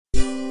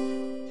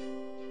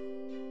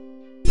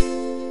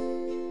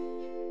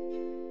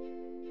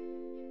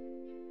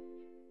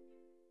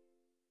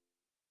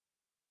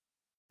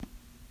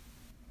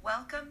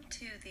Welcome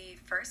to the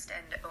first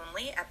and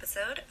only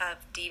episode of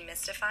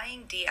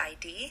Demystifying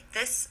DID.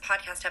 This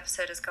podcast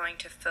episode is going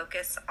to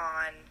focus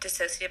on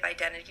dissociative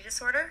identity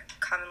disorder,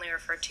 commonly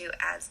referred to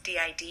as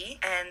DID.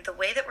 And the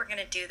way that we're going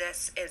to do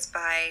this is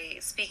by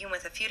speaking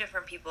with a few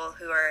different people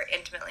who are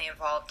intimately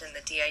involved in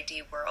the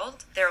DID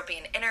world. There will be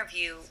an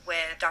interview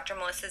with Dr.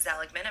 Melissa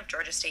Zeligman of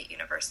Georgia State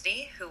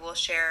University, who will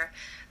share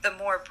the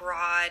more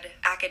broad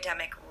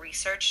academic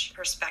research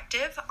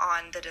perspective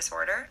on the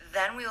disorder.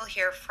 Then we will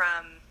hear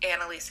from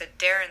Annalisa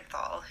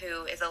Darenthal,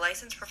 who is a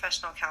licensed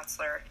professional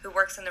counselor who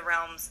works in the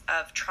realms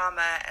of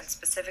trauma and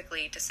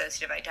specifically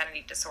dissociative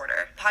identity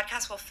disorder. The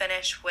podcast will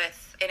finish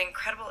with an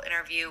incredible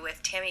interview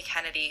with Tammy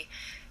Kennedy,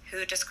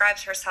 who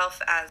describes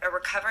herself as a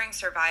recovering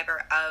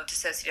survivor of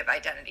dissociative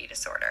identity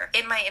disorder.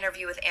 In my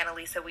interview with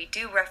Annalisa, we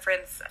do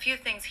reference a few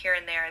things here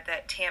and there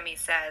that Tammy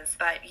says,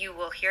 but you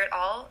will hear it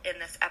all in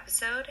this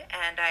episode,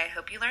 and I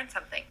hope you learn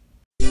something.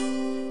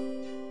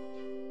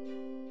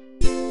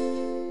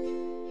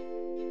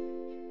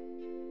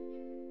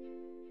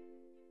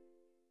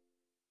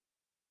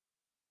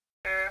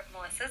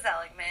 Melissa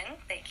Zeligman,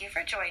 thank you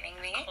for joining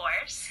me. Of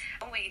course.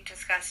 We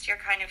discussed you're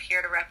kind of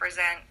here to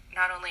represent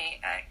not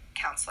only a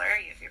counselor,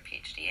 you have your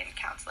PhD in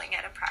counseling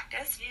at a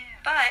practice,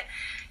 but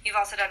you've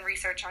also done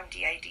research on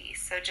DID,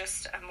 so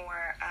just a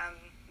more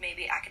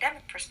maybe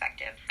academic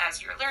perspective.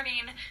 As you're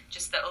learning,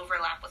 just the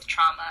overlap with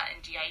trauma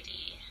and DID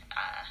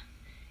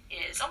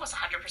is almost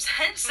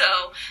 100%,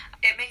 so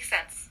it makes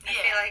sense. I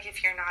feel like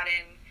if you're not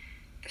in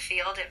the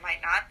field, it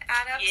might not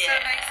add up so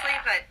nicely,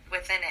 but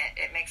within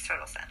it makes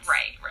total sense.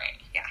 Right.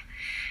 Yeah.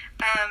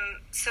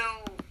 So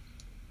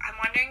I'm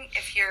wondering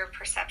if your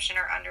perception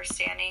or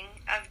understanding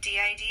of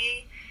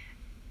DID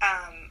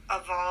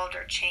evolved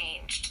or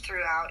changed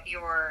throughout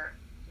your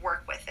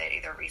work with it,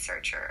 either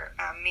research or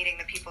meeting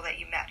the people that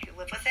you met who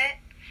live with it.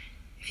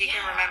 If you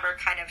can remember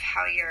kind of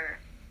how your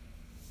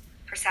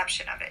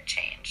perception of it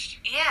changed.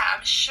 Yeah,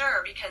 I'm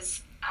sure,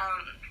 because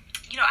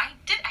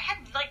I had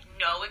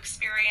no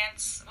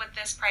experience with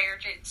this prior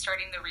to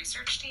starting the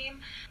research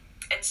team.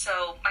 And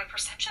so my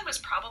perception was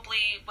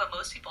probably what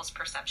most people's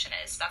perception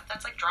is, stuff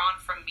that's drawn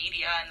from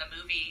media and the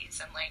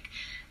movies, and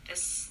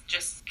this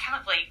just kind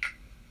of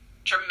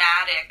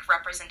dramatic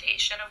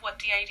representation of what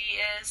DID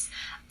is.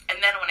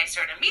 And then when I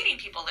started meeting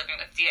people living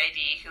with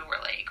DID who were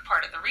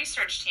part of the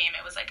research team,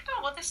 it was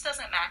this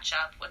doesn't match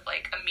up with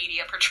a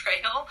media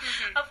portrayal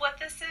of what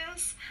this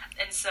is.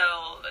 And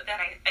so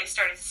then I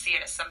started to see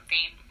it as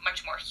something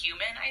much more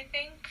human, I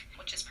think,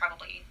 which is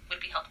probably would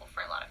be helpful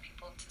for a lot of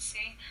people to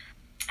see.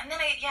 And then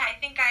I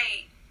think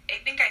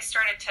I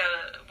started to,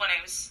 when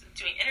I was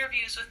doing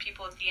interviews with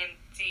people with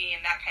DID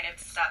and that kind of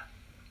stuff,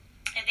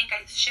 I think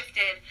I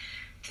shifted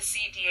to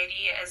see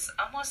DID as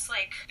almost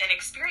an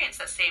experience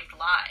that saved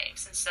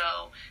lives. And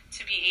so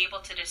to be able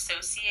to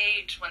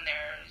dissociate when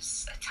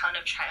there's a ton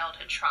of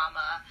childhood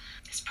trauma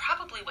is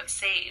probably what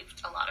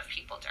saved a lot of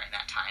people during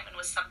that time, and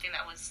was something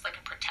that was a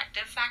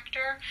protective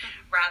factor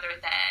rather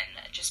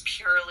than just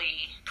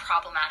purely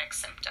problematic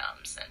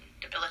symptoms and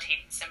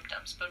debilitating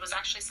symptoms, but it was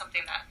actually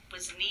something that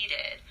was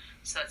needed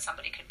so that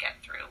somebody could get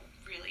through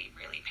really,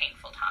 really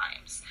painful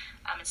times.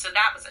 And so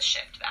that was a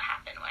shift that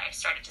happened when I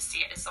started to see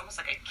it as almost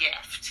like a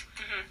gift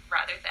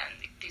rather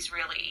than these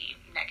really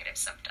negative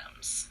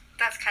symptoms.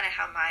 That's kind of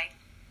how my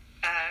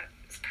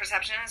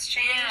perception has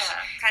changed.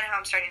 Yeah. Kind of how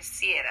I'm starting to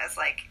see it as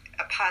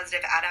a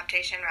positive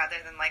adaptation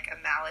rather than a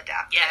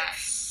maladaptive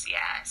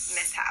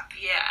mishap.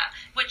 Yeah,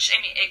 which,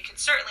 it could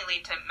certainly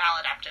lead to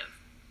maladaptive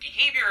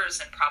behaviors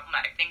and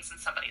problematic things in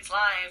somebody's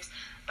lives,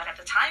 but at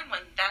the time when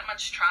that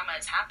much trauma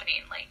is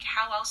happening,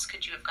 how else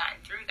could you have gotten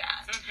through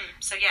that?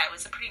 So yeah, it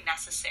was a pretty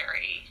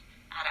necessary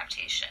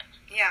adaptation.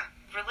 Yeah,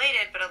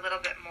 related but a little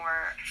bit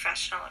more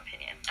professional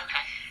opinion.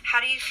 Okay.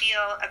 How do you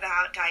feel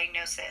about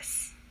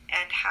diagnosis,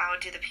 and how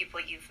do the people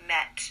you've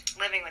met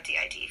living with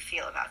DID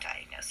feel about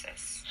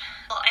diagnosis?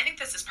 Well, I think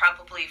this is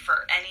probably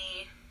for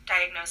any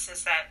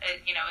diagnosis that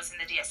is in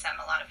the DSM.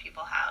 A lot of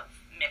people have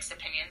mixed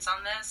opinions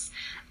on this,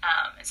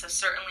 and so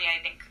certainly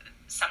I think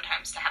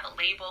sometimes to have a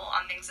label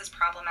on things is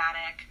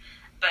problematic,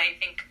 but I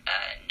think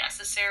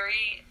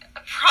necessary,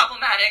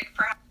 problematic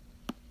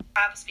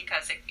perhaps,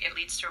 because it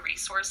leads to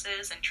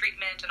resources and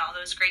treatment and all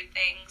those great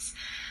things.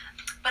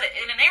 But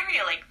in an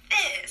area like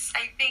this,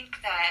 I think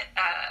that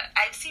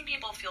I've seen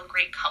people feel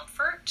great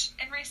comfort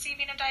in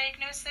receiving a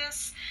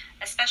diagnosis,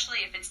 especially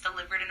if it's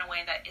delivered in a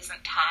way that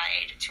isn't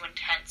tied to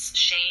intense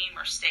shame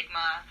or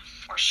stigma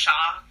or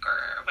shock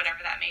or whatever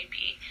that may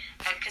be.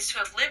 Because to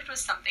have lived with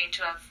something,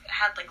 to have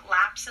had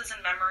lapses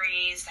in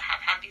memories, to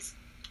have had these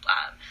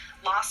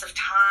loss of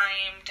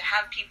time, to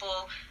have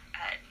people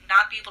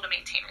not be able to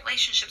maintain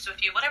relationships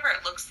with you, whatever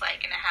it looks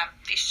like, and to have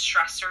these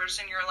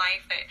stressors in your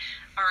life that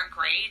aren't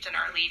great and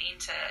are leading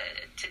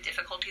to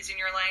difficulties in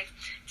your life,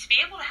 to be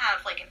able to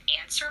have an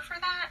answer for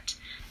that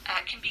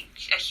can be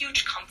a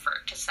huge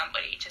comfort to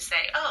somebody, to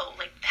say, oh,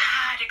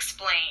 that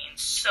explains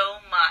so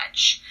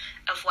much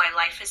of why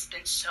life has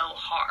been so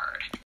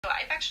hard. So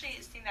I've actually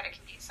seen that it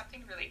can be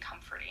something really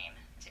comforting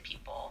to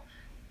people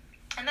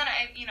And then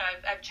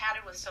I've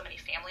chatted with so many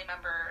family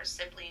members,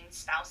 siblings,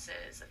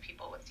 spouses of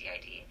people with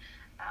DID,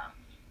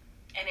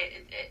 and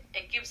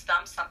it gives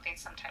them something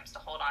sometimes to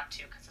hold on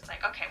to, because it's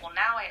like, okay, well,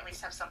 now I at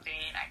least have something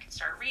I can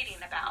start reading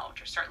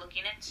about or start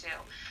looking into,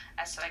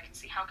 so I can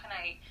see how can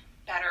I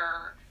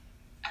better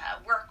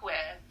work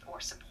with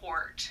or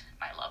support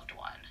my loved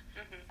one,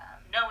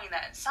 knowing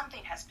that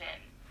something has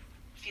been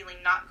feeling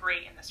not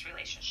great in this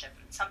relationship,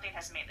 and something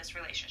has made this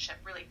relationship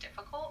really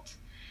difficult.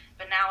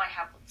 But now I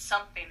have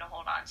something to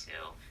hold on to.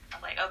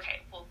 I'm like,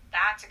 okay, well,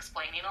 that's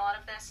explaining a lot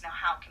of this. Now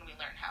how can we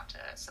learn how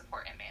to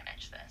support and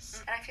manage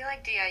this? And I feel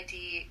like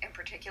DID in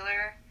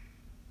particular,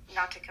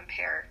 not to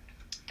compare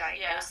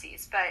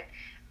diagnoses, but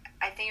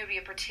I think it would be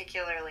a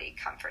particularly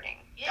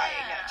comforting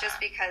diagnosis, just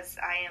because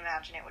I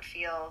imagine it would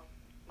feel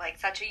like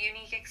such a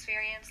unique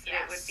experience that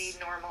it would be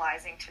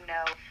normalizing to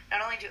know not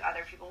only do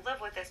other people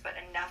live with this, but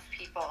enough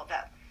people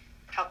that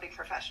helping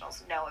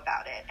professionals know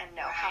about it and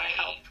know how to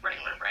help.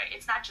 Right.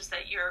 It's not just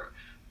that you're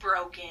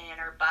broken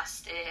or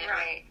busted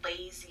or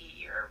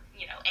lazy or,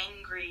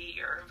 angry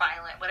or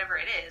violent, whatever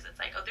it is. It's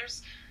like, oh,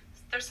 there's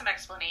some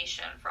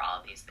explanation for all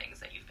of these things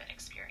that you've been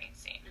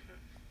experiencing.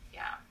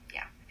 Yeah.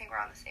 I think we're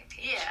on the same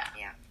page.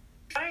 Yeah.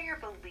 What are your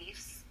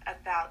beliefs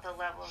about the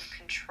level of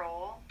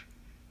control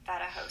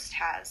that a host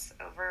has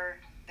over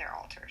their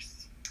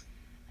alters?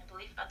 My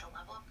belief about the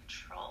level of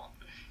control.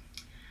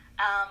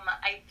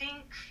 I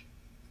think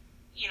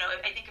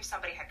if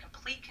somebody had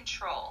complete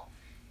control,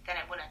 then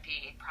it wouldn't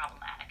be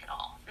problematic at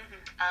all.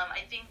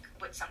 I think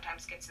what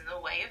sometimes gets in the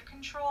way of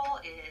control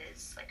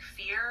is like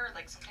fear.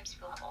 Like sometimes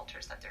people have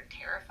alters that they're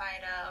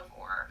terrified of,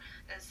 or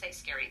they say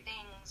scary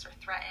things or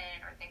threaten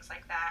or things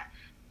like that.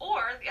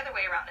 Or the other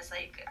way around is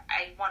like,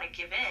 I want to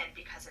give in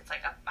because it's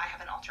like I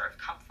have an altar of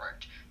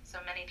comfort. So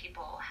many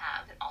people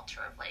have an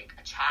altar of like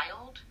a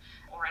child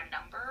or a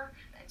number,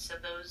 and so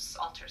those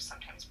altars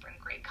sometimes bring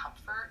great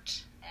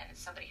comfort, and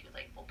it's somebody who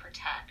like will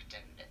protect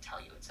and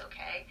tell you it's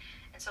okay.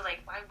 And so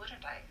like, why would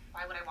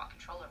I want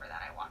control over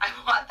that? I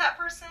want that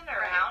person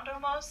around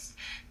almost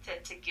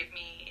to give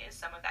me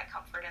some of that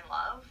comfort and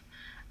love.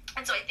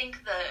 And so I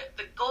think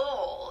the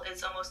goal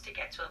is almost to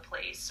get to a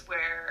place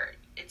where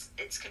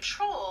it's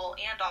control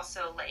and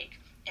also like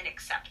an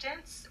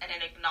acceptance and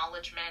an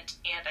acknowledgement,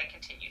 and I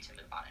continue to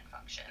move on and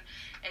function.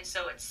 And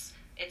so it's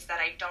that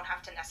I don't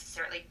have to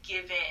necessarily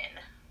give in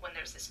when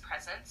there's this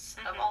presence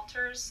of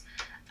alters.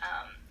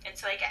 And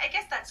so I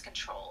guess that's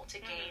control. To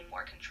gain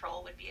more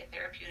control would be a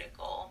therapeutic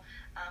goal,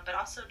 but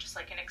also just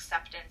like an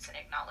acceptance and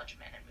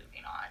acknowledgement and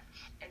moving on.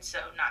 And so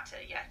not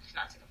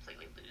to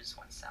completely lose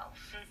oneself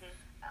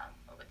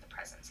with the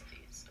presence of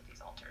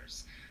these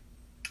alters.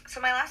 So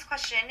my last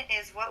question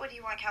is, what would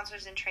you want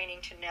counselors in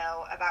training to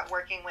know about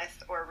working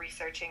with or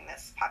researching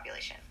this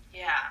population?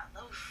 Yeah,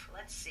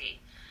 let's see.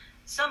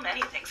 So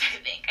many things,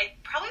 I think.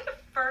 Probably the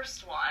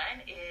first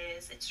one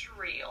is it's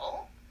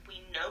real.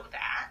 We know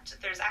that.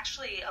 There's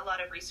actually a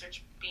lot of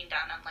research being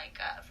done on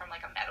from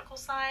a medical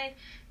side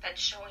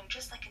that's showing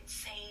just like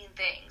insane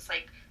things,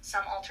 like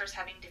some alters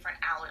having different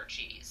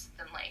allergies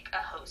than like a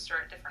host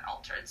or a different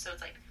alter. And so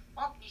it's like,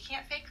 well, you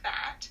can't fake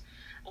that.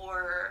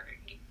 Or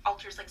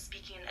alters like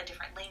speaking a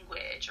different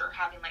language or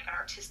having like an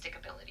artistic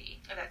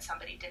ability that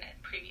somebody didn't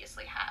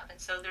previously have.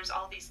 And so there's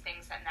all these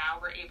things that now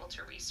we're able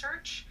to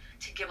research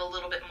to give a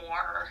little bit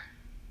more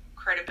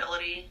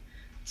credibility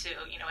to,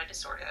 a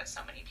disorder that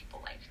so many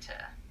people like to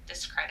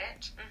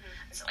discredit.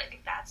 And so I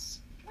think that's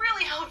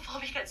really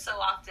helpful, because so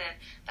often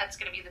that's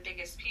going to be the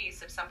biggest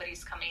piece. If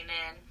somebody's coming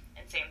in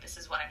and saying, this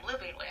is what I'm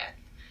living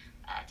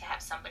with, to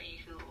have somebody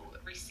who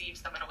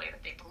receives them in a way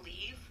that they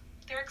believe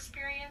their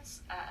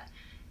experience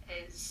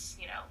is,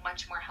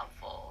 much more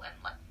helpful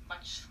and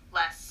much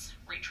less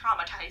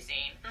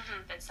re-traumatizing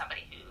than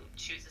somebody who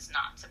chooses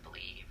not to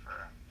believe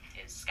or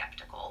is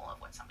skeptical of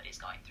what somebody's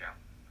going through.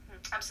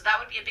 So that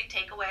would be a big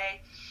takeaway.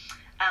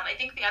 I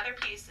think the other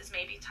piece is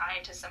maybe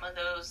tied to some of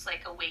those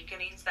like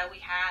awakenings that we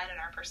had in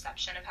our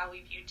perception of how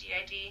we view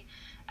DID,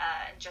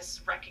 and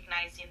just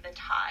recognizing the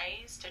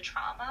ties to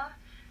trauma,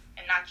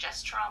 and not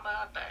just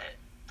trauma, but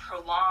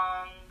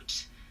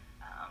prolonged,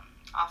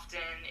 often,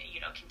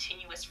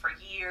 continuous for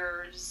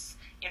years,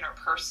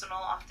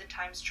 interpersonal,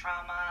 oftentimes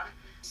trauma.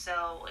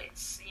 So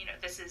it's,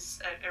 this is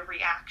a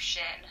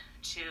reaction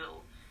to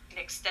an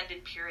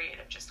extended period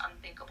of just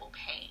unthinkable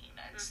pain.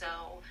 And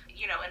so,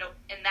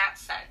 in that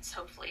sense,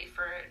 hopefully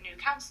for new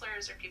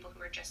counselors or people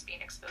who are just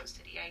being exposed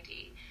to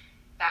DID,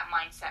 that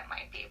mindset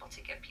might be able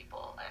to give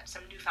people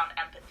some newfound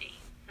empathy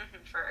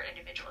for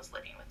individuals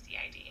living with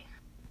DID.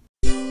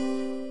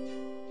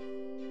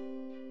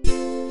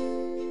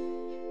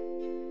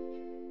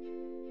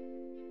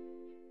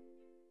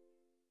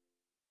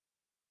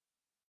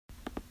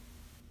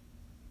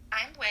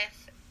 I'm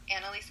with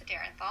Annalisa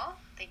Darenthal.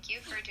 Thank you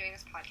for doing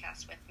this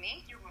podcast with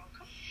me. You're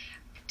welcome.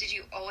 Did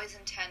you always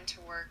intend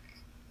to work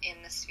in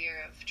the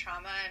sphere of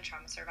trauma and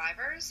trauma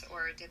survivors,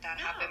 or did that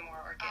happen more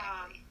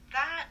organically?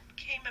 That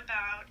came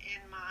about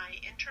in my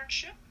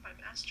internship, my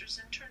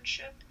master's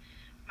internship.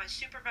 My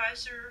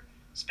supervisor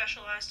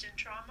specialized in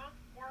trauma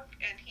work,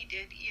 and he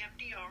did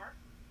EMDR.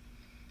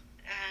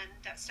 and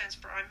that stands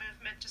for eye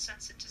movement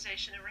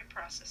desensitization and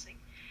reprocessing.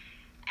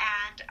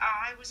 And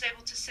I was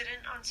able to sit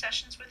in on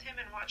sessions with him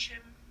and watch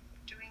him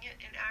doing it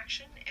in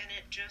action, and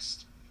it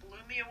just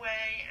blew me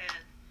away.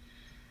 And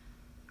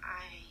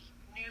I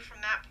knew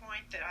from that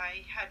point that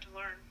I had to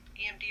learn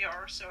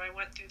EMDR, so I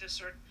went through the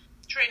sort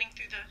of training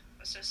through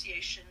the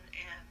association,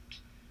 and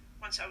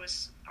once I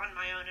was on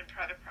my own in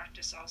private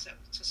practice, I was able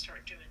to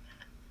start doing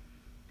that.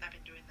 And I've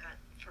been doing that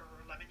for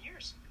 11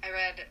 years. I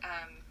read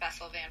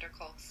Bessel van der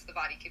Kolk's The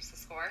Body Keeps the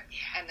Score,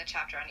 and the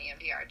chapter on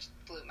EMDR just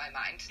blew my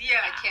mind.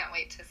 Yeah. I can't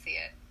wait to see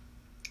it.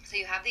 So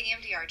you have the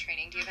EMDR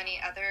training. Do you have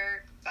any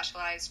other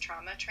specialized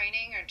trauma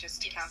training or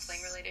just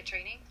counseling-related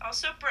training?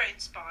 Also brain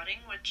spotting,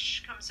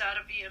 which comes out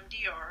of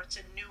EMDR. It's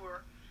a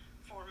newer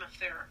form of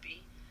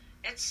therapy.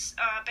 It's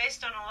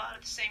based on a lot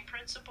of the same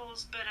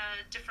principles, but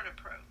a different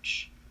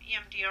approach.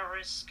 EMDR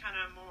is kind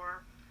of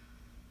more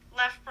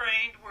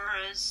left-brained,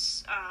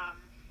 whereas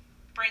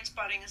brain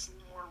spotting is a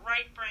little more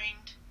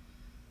right-brained.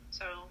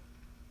 So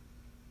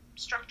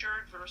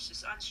structured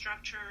versus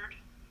unstructured,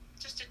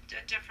 just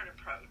a different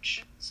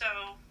approach. So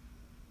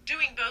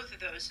doing both of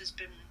those has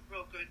been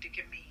real good to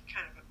give me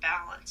kind of a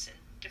balance and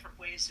different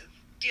ways of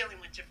dealing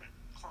with different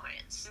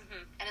clients.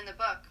 Mm-hmm. And in the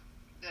book,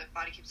 The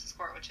Body Keeps the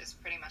Score, which is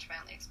pretty much my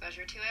only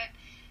exposure to it,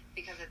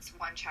 because it's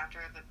one chapter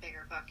of a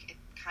bigger book, it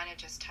kind of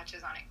just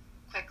touches on it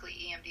quickly,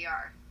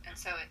 EMDR. And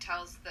so it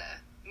tells the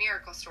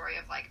miracle story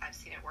of, like, I've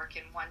seen it work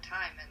in one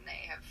time, and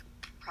they have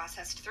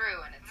processed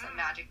through, and it's a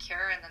magic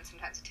cure, and then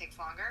sometimes it takes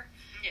longer.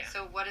 Yeah.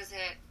 So what does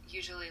it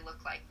usually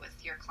look like with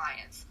your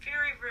clients?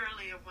 Very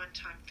rarely a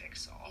one-time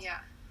fix-all. Yeah.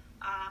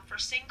 For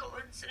single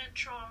incident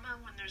trauma,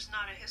 when there's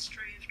not a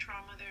history of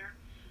trauma there,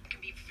 it can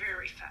be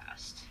very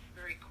fast,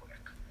 very quick.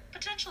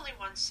 Potentially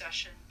one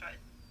session, but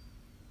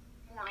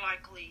more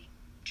likely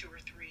 2 or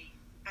 3,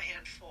 a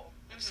handful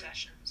of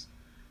sessions.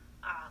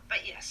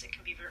 But yes, it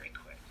can be very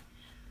quick.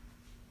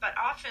 But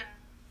often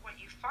what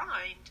you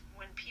find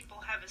when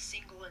people have a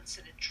single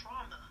incident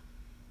trauma,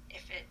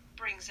 if it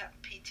brings up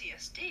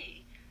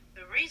PTSD,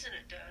 the reason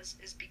it does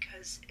is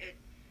because it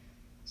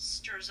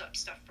stirs up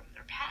stuff from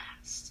their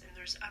past, and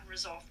there's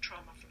unresolved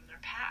trauma from their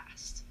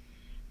past.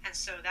 And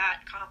so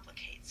that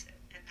complicates it,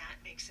 and that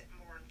makes it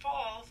more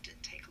involved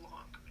and take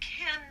longer.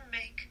 Can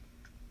make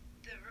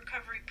the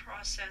recovery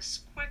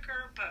process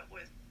quicker, but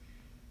with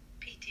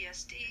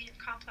PTSD and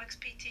complex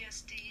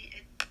PTSD,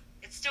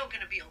 it's still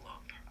going to be a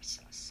long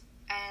process.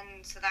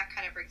 And so that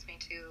kind of brings me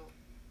to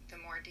the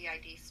more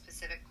DID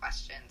specific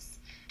questions.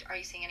 Are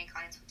you seeing any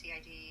clients with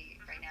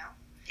DID right now?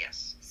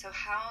 Yes. So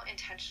how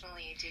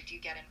intentionally did you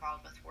get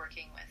involved with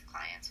working with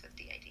clients with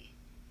DID?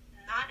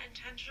 Not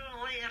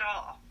intentionally at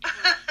all.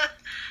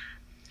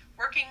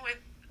 Working with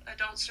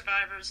adult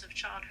survivors of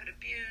childhood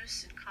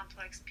abuse and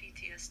complex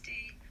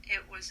PTSD,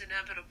 it was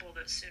inevitable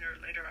that sooner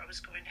or later I was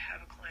going to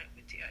have a client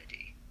with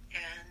DID.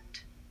 And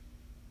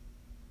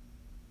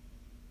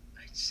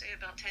I'd say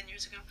about 10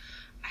 years ago,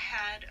 I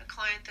had a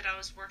client that I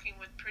was working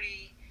with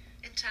pretty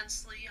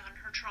intensely on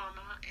her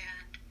trauma,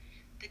 and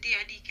the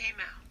DID came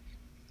out.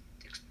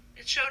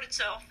 It showed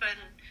itself, and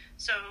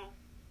so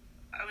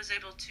I was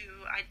able to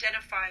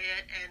identify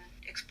it and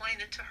explain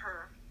it to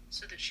her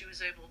so that she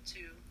was able to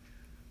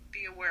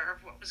be aware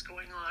of what was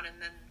going on, and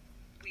then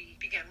we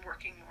began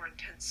working more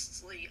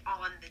intensely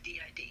on the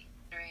DID.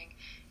 Wondering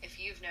if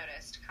you've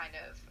noticed kind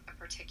of a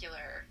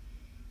particular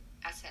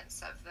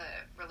essence of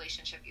the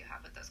relationship you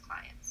have with those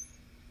clients.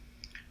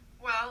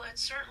 Well, it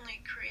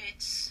certainly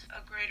creates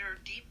a greater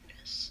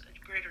deepness,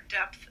 a greater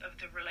depth of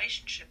the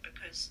relationship,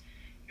 because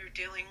you're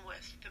dealing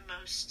with the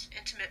most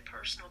intimate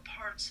personal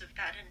parts of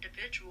that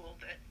individual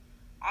that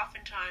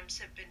oftentimes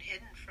have been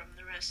hidden from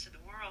the rest of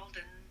the world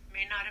and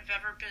may not have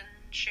ever been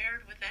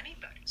shared with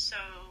anybody. So,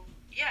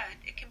 yeah,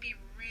 it can be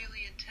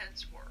really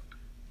intense work.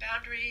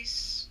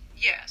 Boundaries,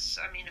 yes.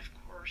 I mean, of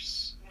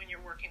course, when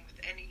you're working with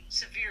any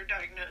severe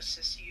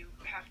diagnosis, you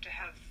have to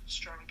have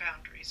strong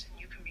boundaries, and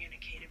you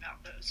communicate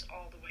about those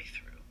all the way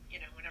through. You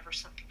know, whenever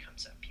something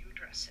comes up, you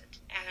address it.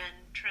 And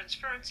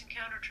transference and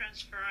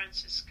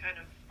countertransference is kind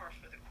of par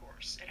for the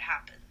course. It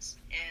happens.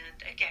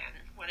 And again,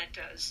 when it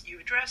does,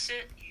 you address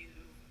it, you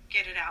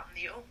get it out in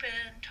the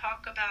open,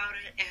 talk about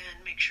it,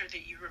 and make sure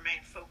that you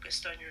remain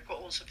focused on your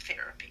goals of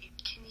therapy.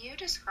 Can you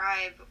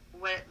describe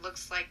what it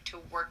looks like to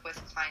work with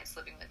clients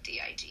living with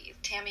DID?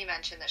 Tammy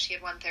mentioned that she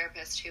had one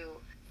therapist who,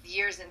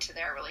 years into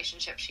their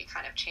relationship, she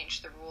kind of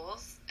changed the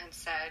rules and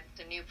said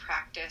the new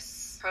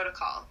practice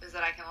protocol is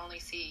that I can only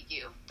see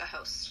you, the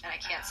host, and I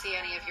can't see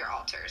any of your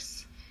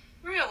alters.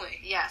 Really?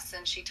 Yes,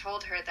 and she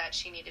told her that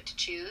she needed to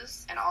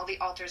choose, and all the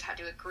alters had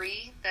to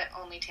agree that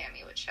only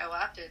Tammy would show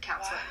up to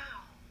counseling. Wow.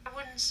 I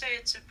wouldn't say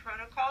it's a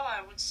protocol.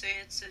 I would say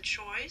it's a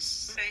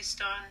choice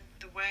based on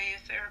the way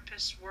a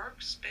therapist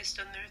works, based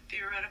on their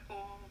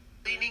theoretical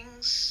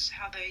leanings,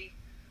 how they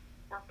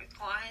work with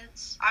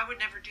clients. I would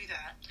never do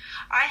that.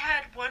 I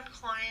had one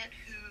client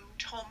who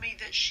told me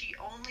that she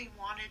only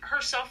wanted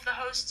herself, the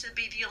host, to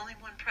be the only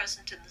one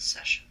present in the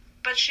session.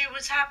 But she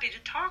was happy to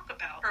talk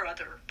about her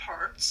other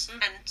parts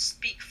and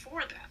speak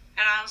for them.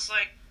 And I was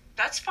like,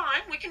 that's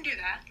fine, we can do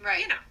that.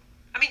 Right. You know.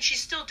 I mean,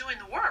 she's still doing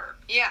the work.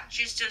 Yeah.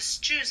 She's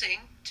just choosing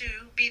to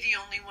be the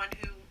only one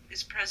who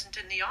is present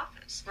in the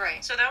office.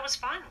 Right. So that was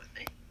fine with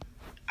me.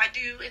 I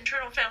do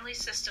internal family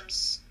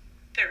systems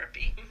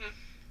therapy,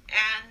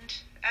 and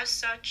as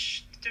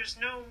such, there's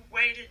no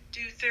way to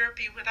do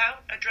therapy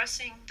without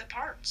addressing the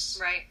parts.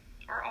 Right.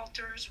 Or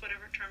alters,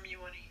 whatever term you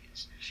want to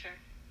use. Sure.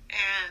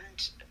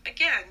 And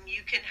again,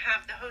 you can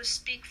have the host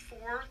speak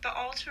for the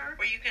alter,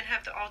 or you can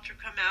have the alter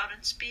come out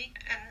and speak,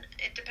 and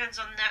it depends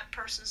on that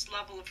person's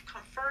level of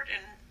comfort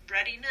and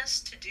readiness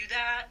to do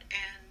that,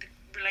 and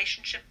the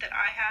relationship that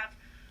I have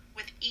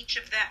with each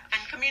of them,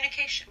 and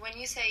communication. When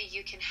you say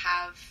you can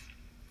have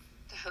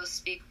the host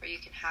speak or you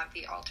can have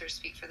the alter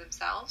speak for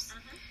themselves,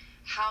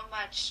 how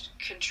much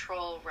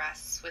control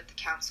rests with the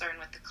counselor and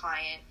with the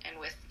client and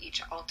with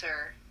each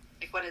alter?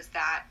 Like, what does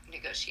that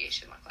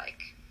negotiation look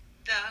like?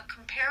 The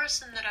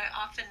comparison that I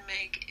often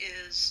make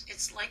is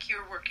it's like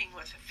you're working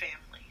with a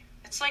family.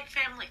 It's like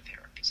family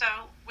therapy. So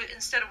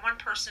instead of one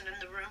person in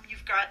the room,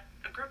 you've got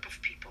a group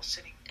of people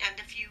sitting. And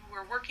if you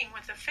were working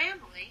with a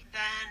family,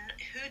 then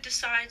who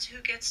decides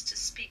who gets to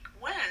speak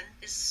when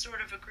is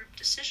sort of a group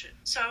decision.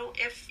 So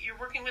if you're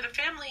working with a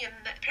family and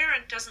the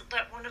parent doesn't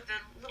let one of the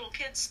little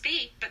kids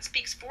speak, but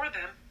speaks for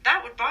them,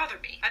 that would bother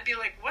me. I'd be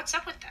like, what's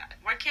up with that?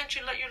 Why can't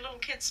you let your little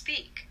kid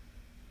speak?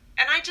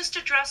 And I just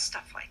address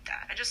stuff like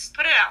that. I just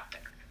put it out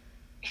there.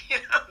 You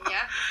know?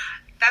 Yeah.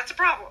 That's a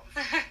problem.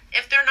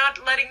 If they're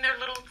not letting their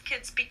little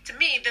kid speak to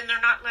me, then they're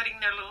not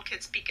letting their little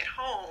kid speak at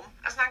home.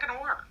 That's not going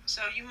to work.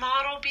 So you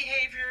model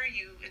behavior,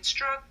 you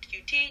instruct, you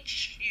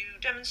teach, you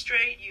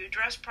demonstrate, you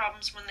address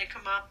problems when they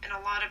come up, and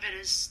a lot of it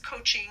is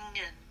coaching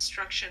and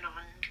instruction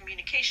on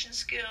communication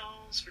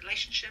skills,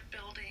 relationship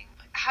building.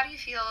 How do you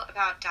feel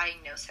about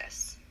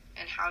diagnosis,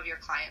 and how have your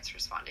clients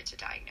responded to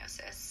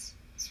diagnosis?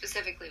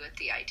 Specifically with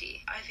DID.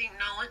 I think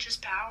knowledge is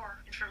power.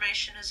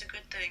 Information is a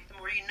good thing. The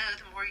more you know,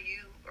 the more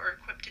you are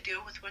equipped to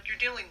deal with what you're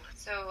dealing with.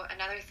 So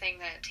another thing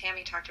that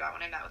Tammy talked about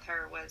when I met with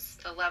her was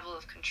the level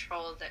of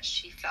control that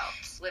she felt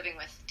living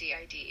with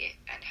DID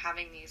and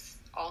having these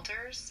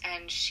alters.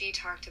 And she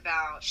talked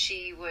about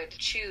she would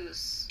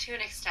choose, to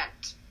an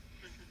extent,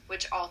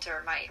 which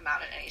alter might come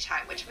out at any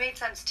time, which made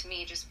sense to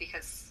me just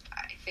because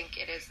I think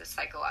it is the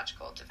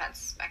psychological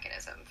defense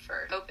mechanism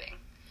for coping.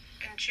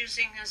 And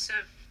choosing is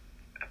a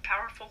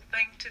powerful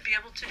thing to be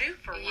able to do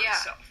for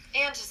oneself.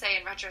 And to say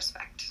in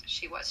retrospect,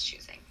 she was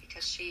choosing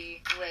because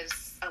she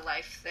lives a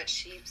life that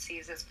she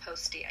sees as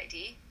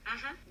post-DID.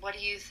 What do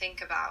you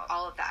think about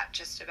all of that,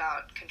 just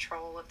about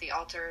control of the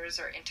alters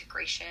or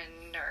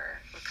integration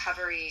or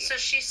recovery? So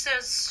she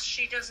says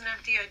she doesn't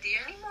have DID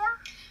anymore?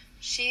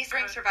 She's a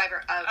spring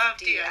survivor of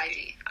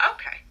DID.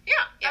 Okay,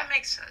 yeah, that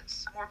makes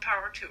sense. More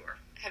power to her.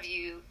 Have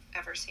you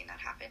ever seen that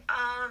happen?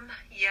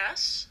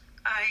 Yes.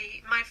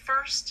 My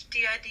first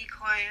DID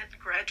client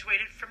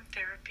graduated from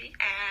therapy,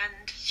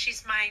 and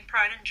she's my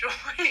pride and joy.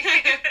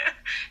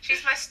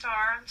 She's my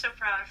star. I'm so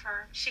proud of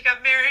her. She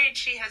got married.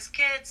 She has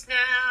kids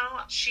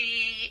now.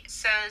 She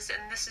says,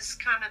 and this is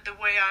kind of the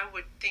way I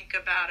would think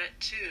about it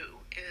too,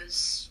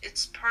 is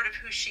it's part of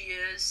who she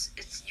is.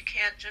 You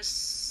can't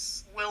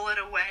just will it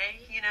away,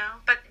 you know?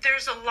 But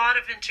there's a lot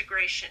of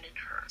integration in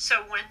her.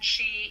 So when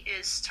she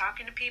is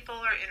talking to people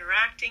or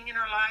interacting in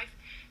her life,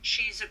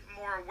 she's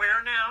more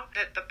aware now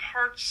that the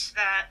parts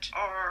that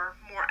are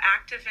more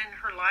active in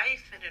her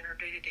life and in her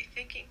day-to-day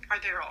thinking are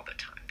there all the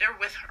time. They're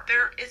with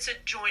her. It's a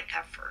joint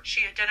effort.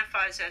 She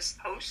identifies as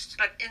host,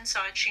 but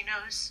inside she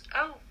knows,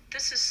 oh,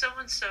 this is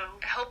so-and-so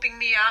helping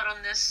me out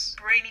on this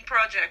brainy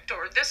project,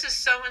 or this is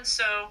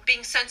so-and-so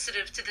being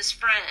sensitive to this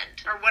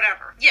friend, or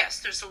whatever. Yes,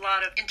 there's a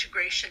lot of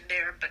integration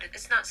there, but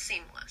it's not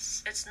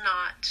seamless. It's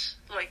not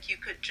like you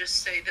could just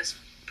say this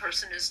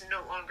person is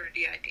no longer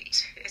DID.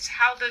 It's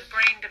how the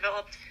brain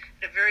developed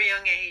at a very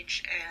young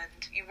age,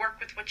 and you work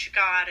with what you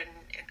got, and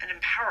an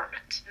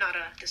empowerment, not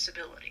a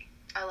disability.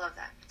 I love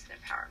that. It's an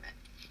empowerment.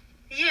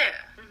 Yeah.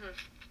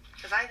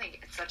 Because I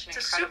think it's such an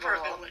it's incredible... a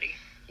super ability.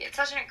 Yeah, it's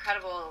such an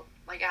incredible,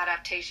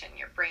 adaptation.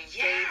 Your brain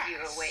gave you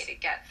a way to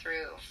get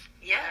through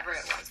whatever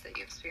it was that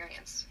you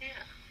experienced. Yeah.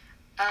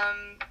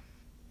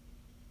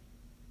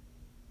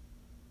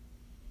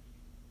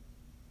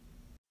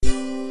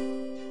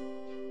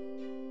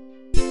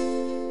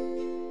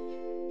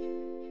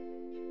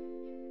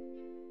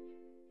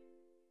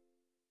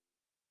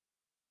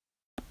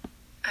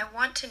 I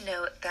want to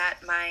note that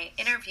my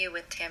interview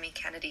with Tammy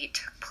Kennedy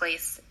took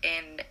place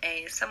in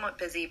a somewhat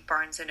busy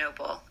Barnes &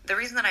 Noble. The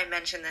reason that I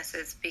mention this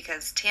is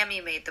because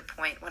Tammy made the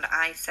point when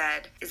I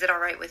said, is it all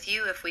right with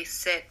you if we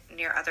sit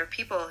near other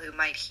people who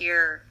might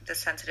hear the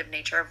sensitive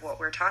nature of what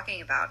we're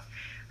talking about?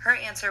 Her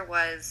answer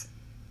was,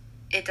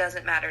 it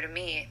doesn't matter to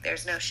me.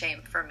 There's no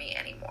shame for me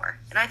anymore.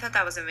 And I thought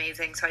that was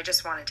amazing, so I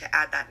just wanted to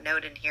add that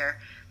note in here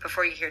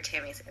before you hear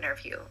Tammy's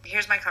interview.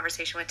 Here's my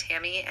conversation with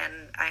Tammy, and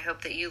I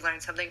hope that you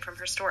learned something from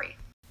her story.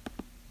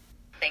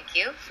 Thank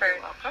you for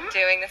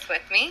doing this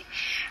with me.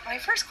 My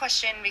first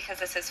question, because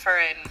this is for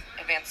an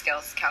advanced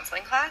skills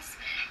counseling class,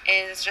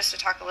 is just to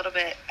talk a little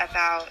bit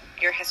about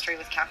your history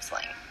with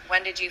counseling.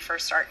 When did you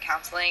first start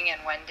counseling,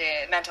 and when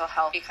did mental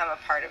health become a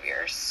part of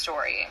your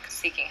story and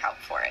seeking help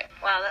for it?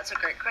 Wow, that's a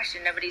great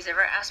question. Nobody's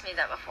ever asked me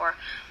that before.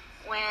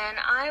 When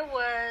I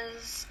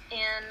was in,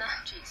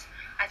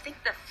 I think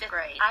the 5th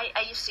grade,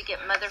 I used to get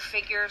mother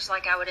figures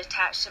like I would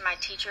attach to my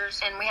teachers,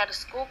 and we had a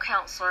school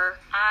counselor.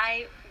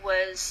 I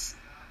was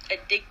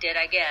addicted,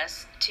 I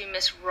guess, to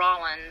Miss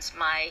Rollins,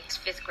 my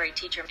 5th grade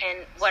teacher.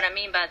 And what I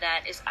mean by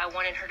that is I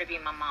wanted her to be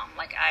my mom.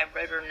 Like, I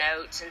wrote her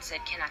notes and said,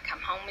 can I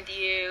come home with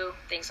you?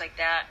 Things like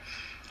that.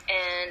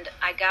 And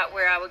I got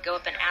where I would go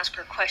up and ask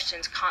her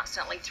questions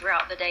constantly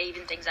throughout the day,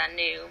 even things I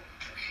knew.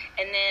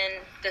 And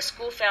then the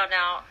school found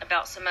out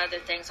about some other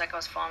things, like I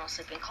was falling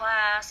asleep in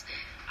class.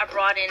 I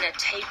brought in a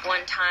tape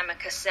one time, a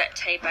cassette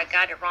tape. I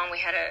got it wrong. We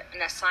had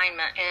an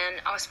assignment,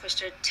 and I was supposed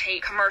to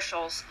tape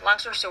commercials. Long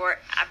story short,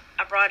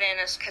 I brought in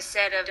a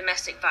cassette of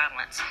domestic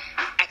violence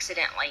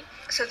accidentally.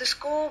 So the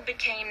school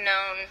became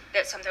known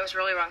that something was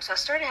really wrong. So I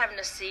started having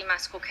to see my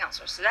school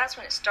counselor. So that's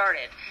when it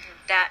started,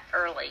 that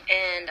early.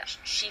 And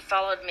she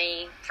followed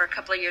me for a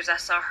couple of years. I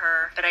saw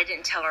her, but I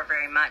didn't tell her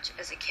very much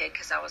as a kid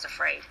because I was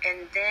afraid.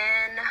 And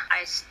then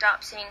I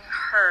stopped seeing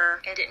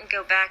her and didn't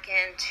go back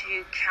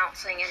into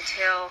counseling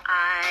until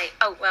I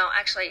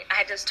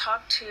had just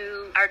talked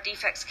to our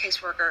defects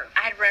caseworker.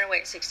 I had run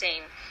away at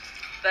 16,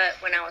 but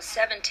when I was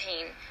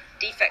 17,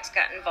 defects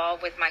got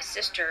involved with my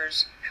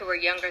sisters who were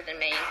younger than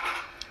me,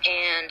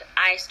 and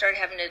I started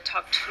having to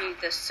talk to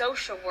the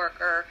social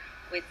worker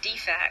with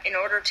DFAC in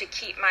order to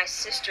keep my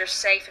sister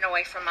safe and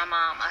away from my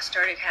mom. I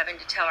started having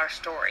to tell our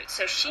story.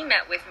 So she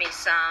met with me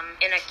some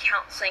in a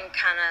counseling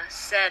kind of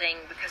setting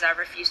because I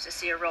refused to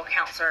see a real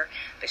counselor,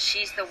 but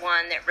she's the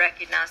one that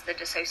recognized the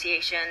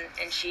dissociation,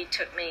 and she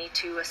took me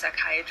to a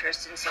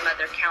psychiatrist and some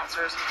other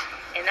counselors.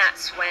 And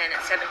that's when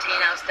at 17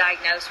 I was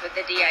diagnosed with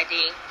the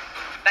DID.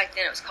 Back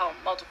then it was called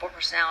multiple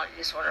personality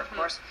disorder, of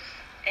course.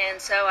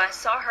 And so I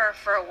saw her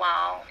for a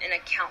while in a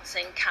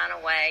counseling kind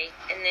of way,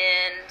 and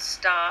then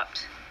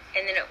stopped.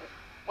 And then it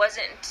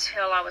wasn't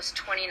until I was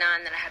 29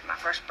 that I had my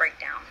first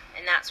breakdown.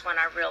 And that's when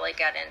I really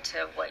got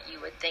into what you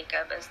would think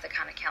of as the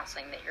kind of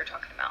counseling that you're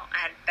talking about. I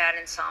had bad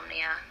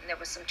insomnia, and there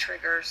was some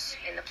triggers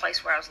in the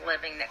place where I was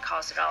living that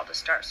caused it all to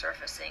start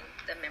surfacing,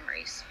 the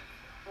memories.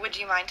 Would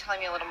you mind telling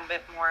me a little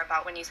bit more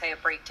about when you say a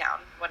breakdown?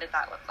 What did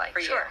that look like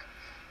for you? Sure.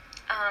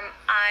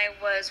 I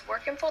was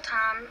working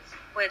full-time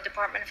with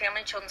Department of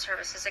Family and Children's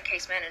Services as a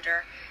case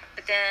manager.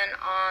 But then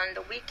on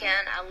the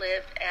weekend, I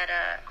lived at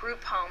a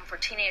group home for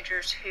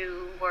teenagers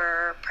who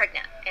were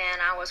pregnant, and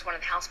I was one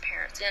of the house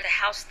parents. And a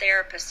house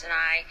therapist and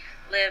I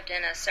lived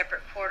in a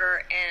separate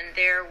quarter, and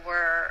there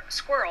were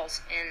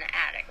squirrels in the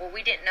attic. Well,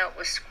 we didn't know it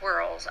was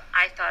squirrels.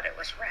 I thought it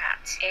was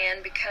rats.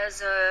 And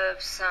because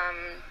of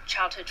some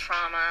childhood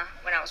trauma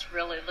when I was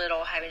really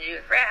little having to do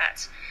with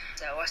rats,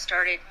 so I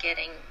started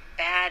getting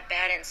bad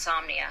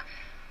insomnia.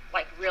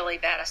 Like really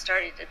bad. I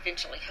started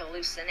eventually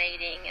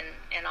hallucinating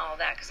and all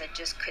that because I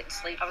just couldn't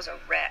sleep. I was a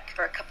wreck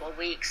for a couple of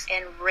weeks,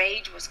 and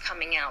rage was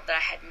coming out that I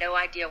had no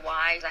idea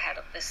why. I had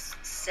this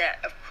set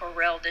of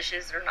Corelle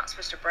dishes that are not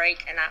supposed to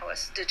break, and I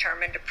was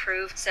determined to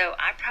prove. So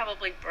I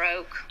probably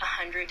broke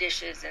 100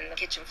 dishes in the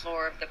kitchen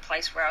floor of the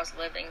place where I was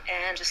living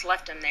and just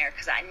left them there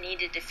because I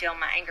needed to feel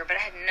my anger, but I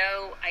had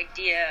no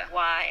idea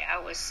why I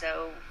was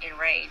so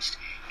enraged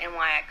and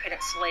why I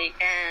couldn't sleep.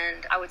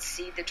 And I would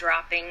see the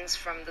droppings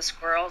from the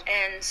squirrels.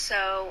 And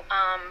so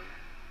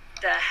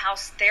the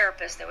house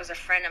therapist that was a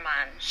friend of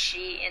mine,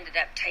 she ended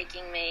up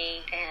taking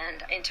me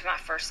and into my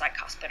first psych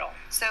hospital.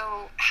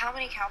 So how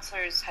many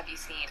counselors have you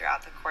seen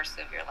throughout the course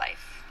of your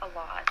life? A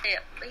lot.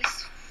 At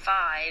least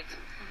 5.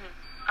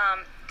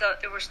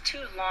 There was 2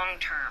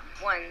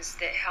 long-term ones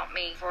that helped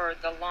me for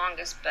the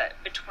longest, but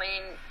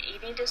between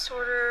eating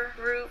disorder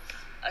group,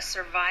 a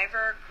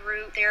survivor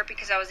group there,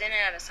 because I was in and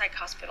out of psych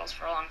hospitals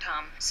for a long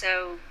time.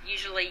 So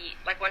usually,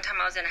 like one time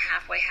I was in a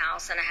halfway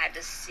house and I had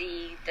to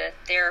see the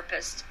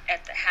therapist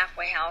at the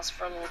halfway house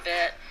for a little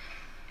bit.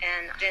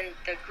 And then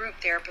the group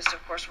therapists,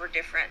 of course, were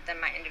different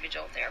than my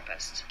individual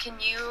therapist. Can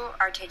you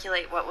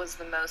articulate what was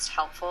the most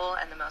helpful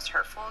and the most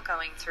hurtful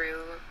going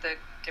through the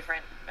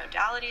different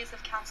modalities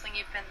of counseling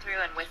you've been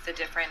through and with the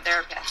different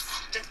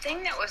therapists? The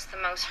thing that was the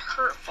most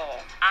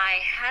hurtful, I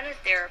had a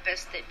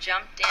therapist that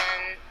jumped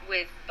in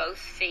with both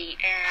feet,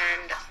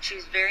 and she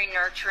was very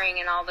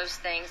nurturing and all those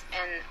things,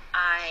 and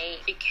I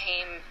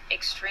became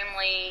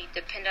extremely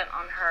dependent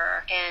on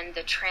her, and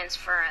the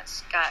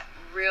transference got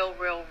real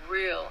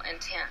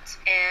intense.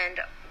 And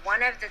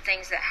one of the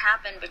things that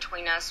happened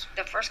between us,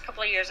 the first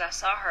couple of years I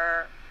saw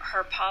her,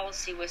 her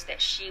policy was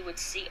that she would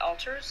see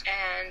alters,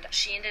 and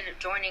she ended up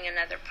joining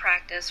another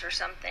practice or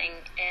something,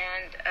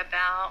 and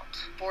about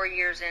 4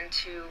 years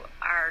into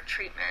our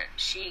treatment,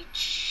 she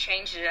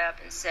changed it up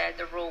and said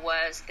the rule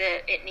was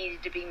that it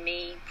needed to be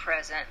me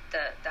present,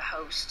 the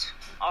host,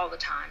 all the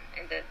time,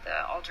 and that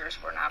the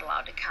alters were not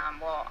allowed to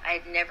come. Well, I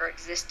had never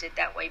existed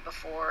that way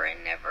before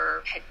and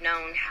never had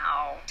known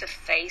how to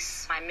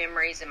face my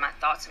memories and my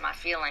thoughts and my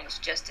feelings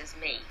just as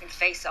me and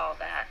face all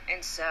that.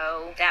 And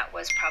so that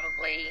was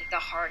probably the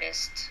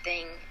hardest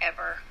thing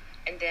ever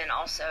And then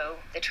also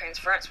the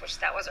transference, which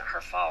that wasn't her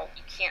fault.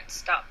 You can't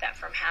stop that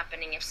from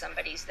happening if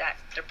somebody's that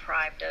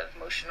deprived of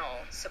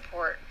emotional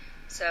support.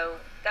 So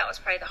that was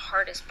probably the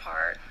hardest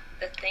part.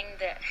 The thing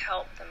that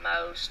helped the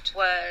most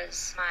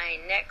was my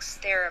next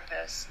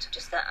therapist.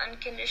 Just the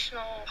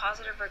unconditional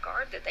positive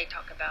regard that they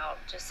talk about.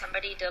 Just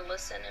somebody to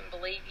listen and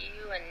believe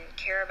you and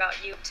care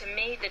about you. To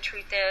me, the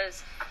truth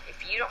is,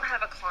 if you don't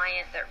have a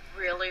client that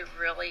really,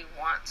 really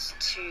wants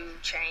to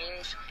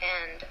change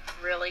and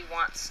really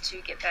wants to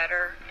get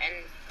better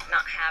and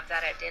not have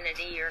that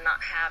identity or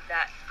not have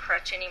that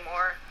crutch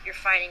anymore, you're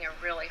fighting a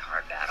really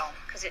hard battle,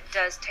 because it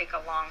does take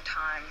a long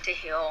time to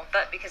heal.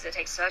 But because it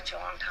takes such a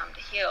long time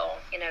to heal,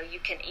 you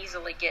can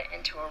easily get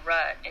into a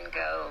rut and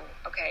go,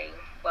 okay,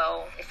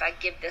 well, if I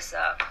give this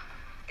up,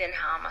 then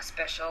how am I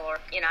special? Or,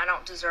 I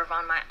don't deserve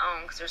on my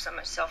own, because there's so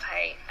much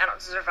self-hate. I don't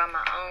deserve on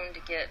my own to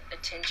get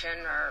attention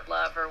or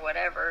love or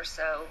whatever.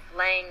 So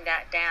laying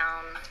that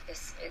down,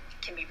 it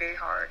can be very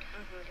hard,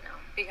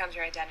 Becomes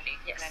your identity.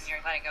 Yes. And then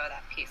you're letting go of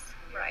that piece.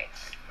 Right.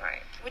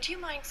 Would you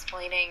mind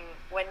explaining,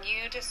 when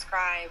you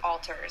describe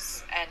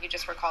alters, and you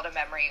just recalled a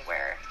memory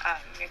where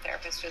your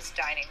therapist was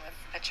dining with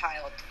a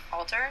child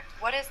alter,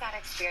 what is that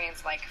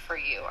experience like for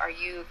you? Are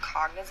you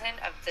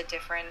cognizant of the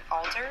different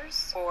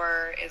alters,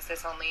 or is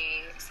this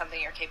only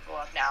something you're capable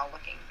of now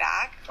looking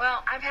back?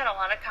 Well, I've had a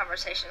lot of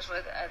conversations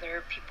with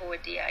other people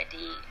with DID.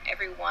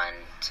 Everyone,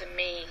 to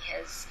me,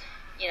 has...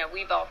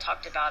 we've all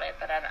talked about it,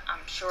 but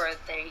I'm sure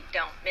they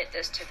don't admit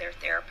this to their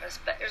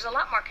therapist. But there's a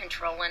lot more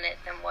control in it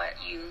than what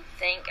you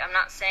think. I'm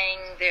not saying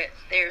that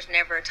there's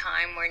never a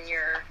time when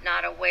you're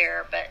not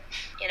aware, but,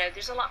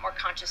 there's a lot more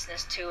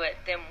consciousness to it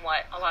than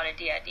what a lot of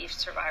DID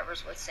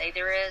survivors would say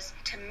there is.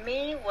 To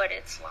me, what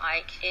it's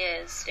like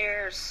is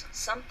there's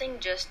something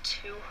just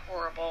too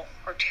horrible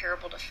or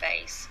terrible to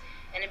face.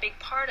 And a big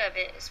part of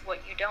it is what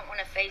you don't want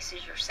to face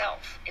is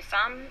yourself. If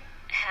I'm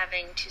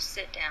having to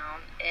sit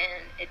down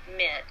and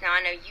admit, now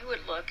I know you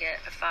would look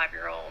at a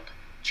 5-year-old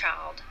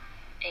child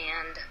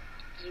and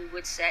you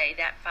would say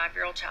that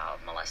 5-year-old child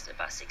molested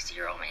by a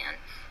 60-year-old man,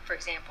 for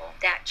example,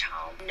 that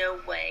child, no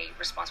way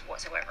responsible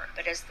whatsoever.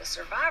 But as the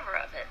survivor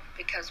of it,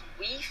 because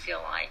we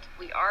feel like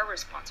we are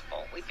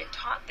responsible, we've been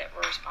taught that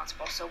we're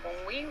responsible, so when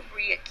we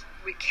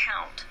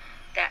recount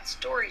that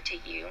story to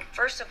you,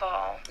 first of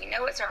all, we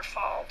know it's our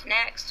fault.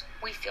 Next,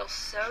 we feel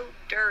so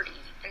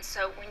dirty. And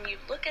so when you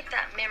look at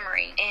that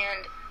memory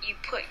and you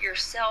put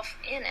yourself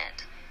in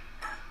it,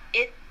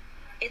 it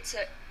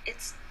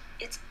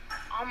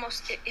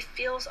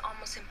feels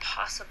almost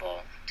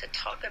impossible to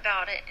talk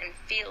about it and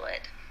feel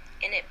it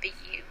and it be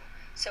you.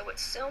 So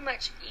it's so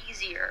much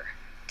easier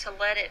to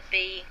let it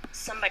be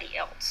somebody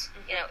else.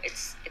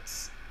 It's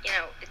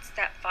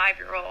that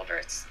 5-year-old, or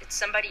it's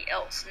somebody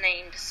else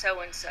named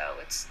so-and-so.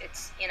 It's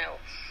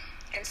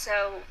and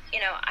so,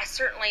 I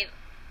certainly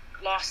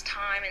lost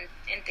time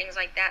and things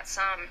like that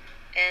some,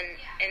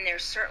 and there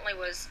certainly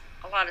was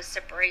a lot of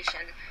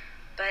separation,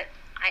 but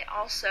I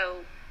also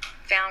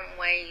found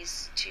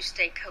ways to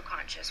stay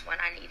co-conscious when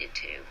I needed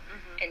to,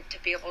 and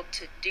to be able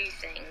to do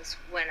things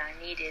when I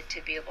needed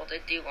to be able to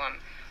do them.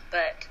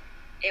 But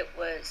it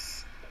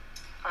was...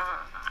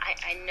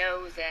 I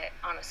know that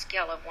on a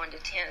scale of 1 to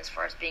 10, as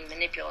far as being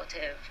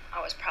manipulative,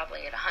 I was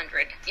probably at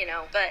 100,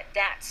 but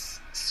that's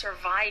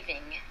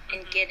surviving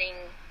and getting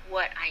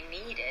what I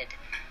needed,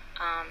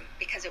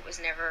 because it was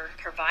never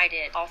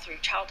provided all through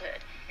childhood.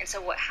 And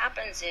so what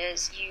happens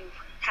is you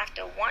have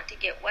to want to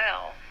get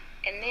well,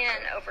 and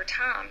then over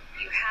time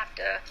you have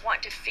to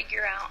want to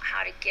figure out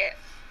how to get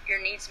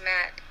your needs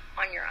met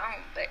on your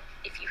own. But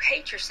if you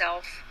hate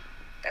yourself,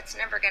 that's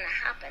never going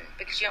to happen,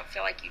 because you don't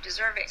feel like you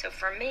deserve it. So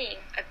for me,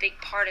 a big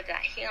part of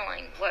that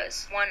healing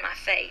was, one, my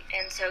faith,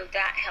 and so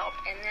that helped.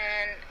 And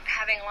then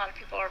having a lot of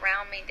people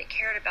around me that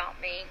cared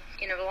about me,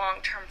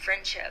 long-term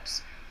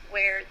friendships,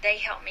 where they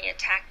helped me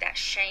attack that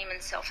shame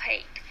and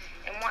self-hate.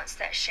 And once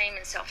that shame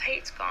and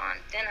self-hate's gone,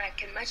 then I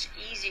can much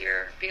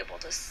easier be able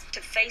to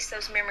face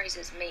those memories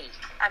as me.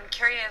 I'm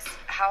curious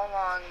how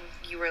long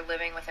you were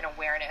living with an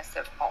awareness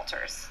of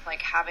alters,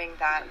 like having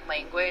that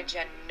language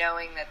and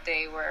knowing that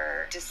they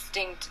were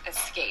distinct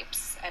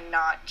escapes and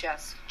not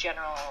just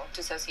general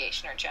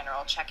dissociation or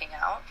general checking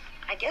out.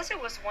 I guess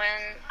it was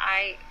when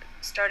I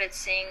started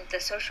seeing the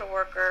social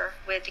worker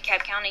with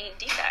DeKalb County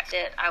DFAC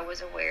that I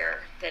was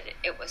aware that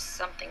it was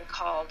something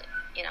called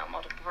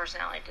multiple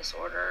personality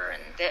disorder,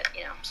 and that,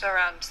 So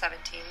around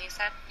 17, you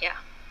said? Yeah.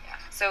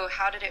 So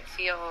how did it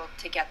feel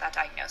to get that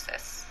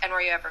diagnosis? And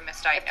were you ever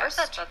misdiagnosed? At first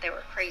I thought they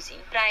were crazy.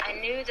 But I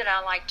knew that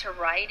I liked to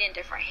write in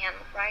different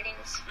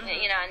handwritings.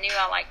 I knew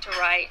I liked to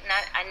write, and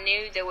I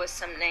knew there was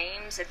some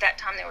names. At that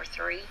time there were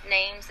 3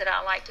 names that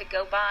I liked to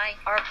go by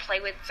or play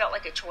with. Felt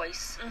like a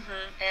choice.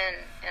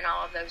 And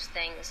all of those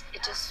things.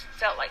 It just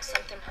felt like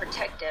something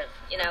protective,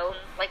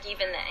 like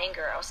even the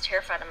anger. I was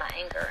terrified of my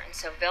anger. And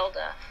so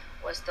Velda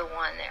was the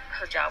one that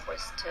her job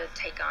was to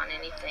take on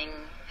anything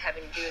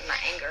having to do with my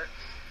anger.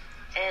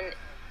 And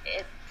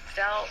it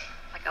felt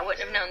like I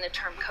wouldn't have known the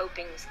term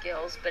coping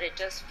skills, but it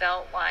just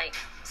felt like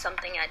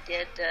something I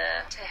did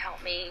to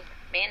help me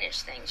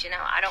manage things.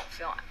 I don't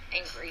feel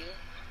angry.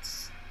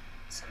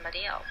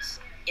 somebody else.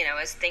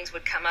 As things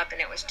would come up and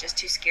it was just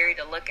too scary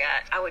to look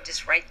at, I would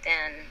just right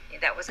then,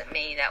 that wasn't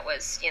me, that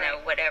was,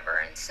 Right. whatever.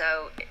 And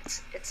so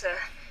it's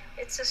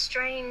a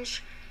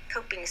strange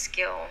coping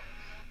skill,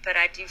 but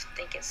I do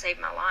think it saved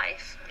my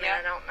life. I mean, Yeah.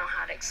 I don't know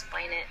how to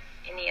explain it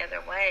any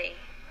other way.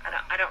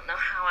 I don't know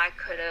how I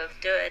could have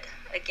stood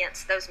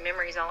against those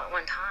memories all at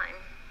one time.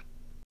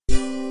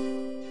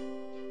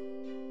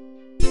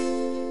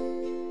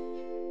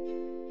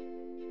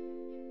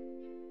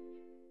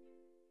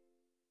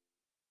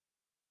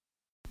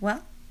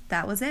 Well,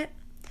 that was it.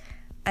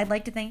 I'd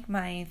like to thank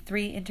my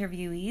 3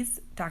 interviewees,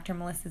 Dr.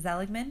 Melissa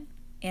Zeligman,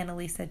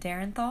 Annalisa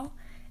Darenthal,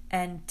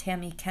 and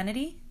Tammy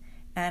Kennedy,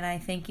 and I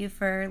thank you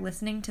for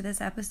listening to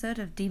this episode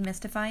of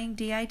Demystifying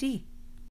DID.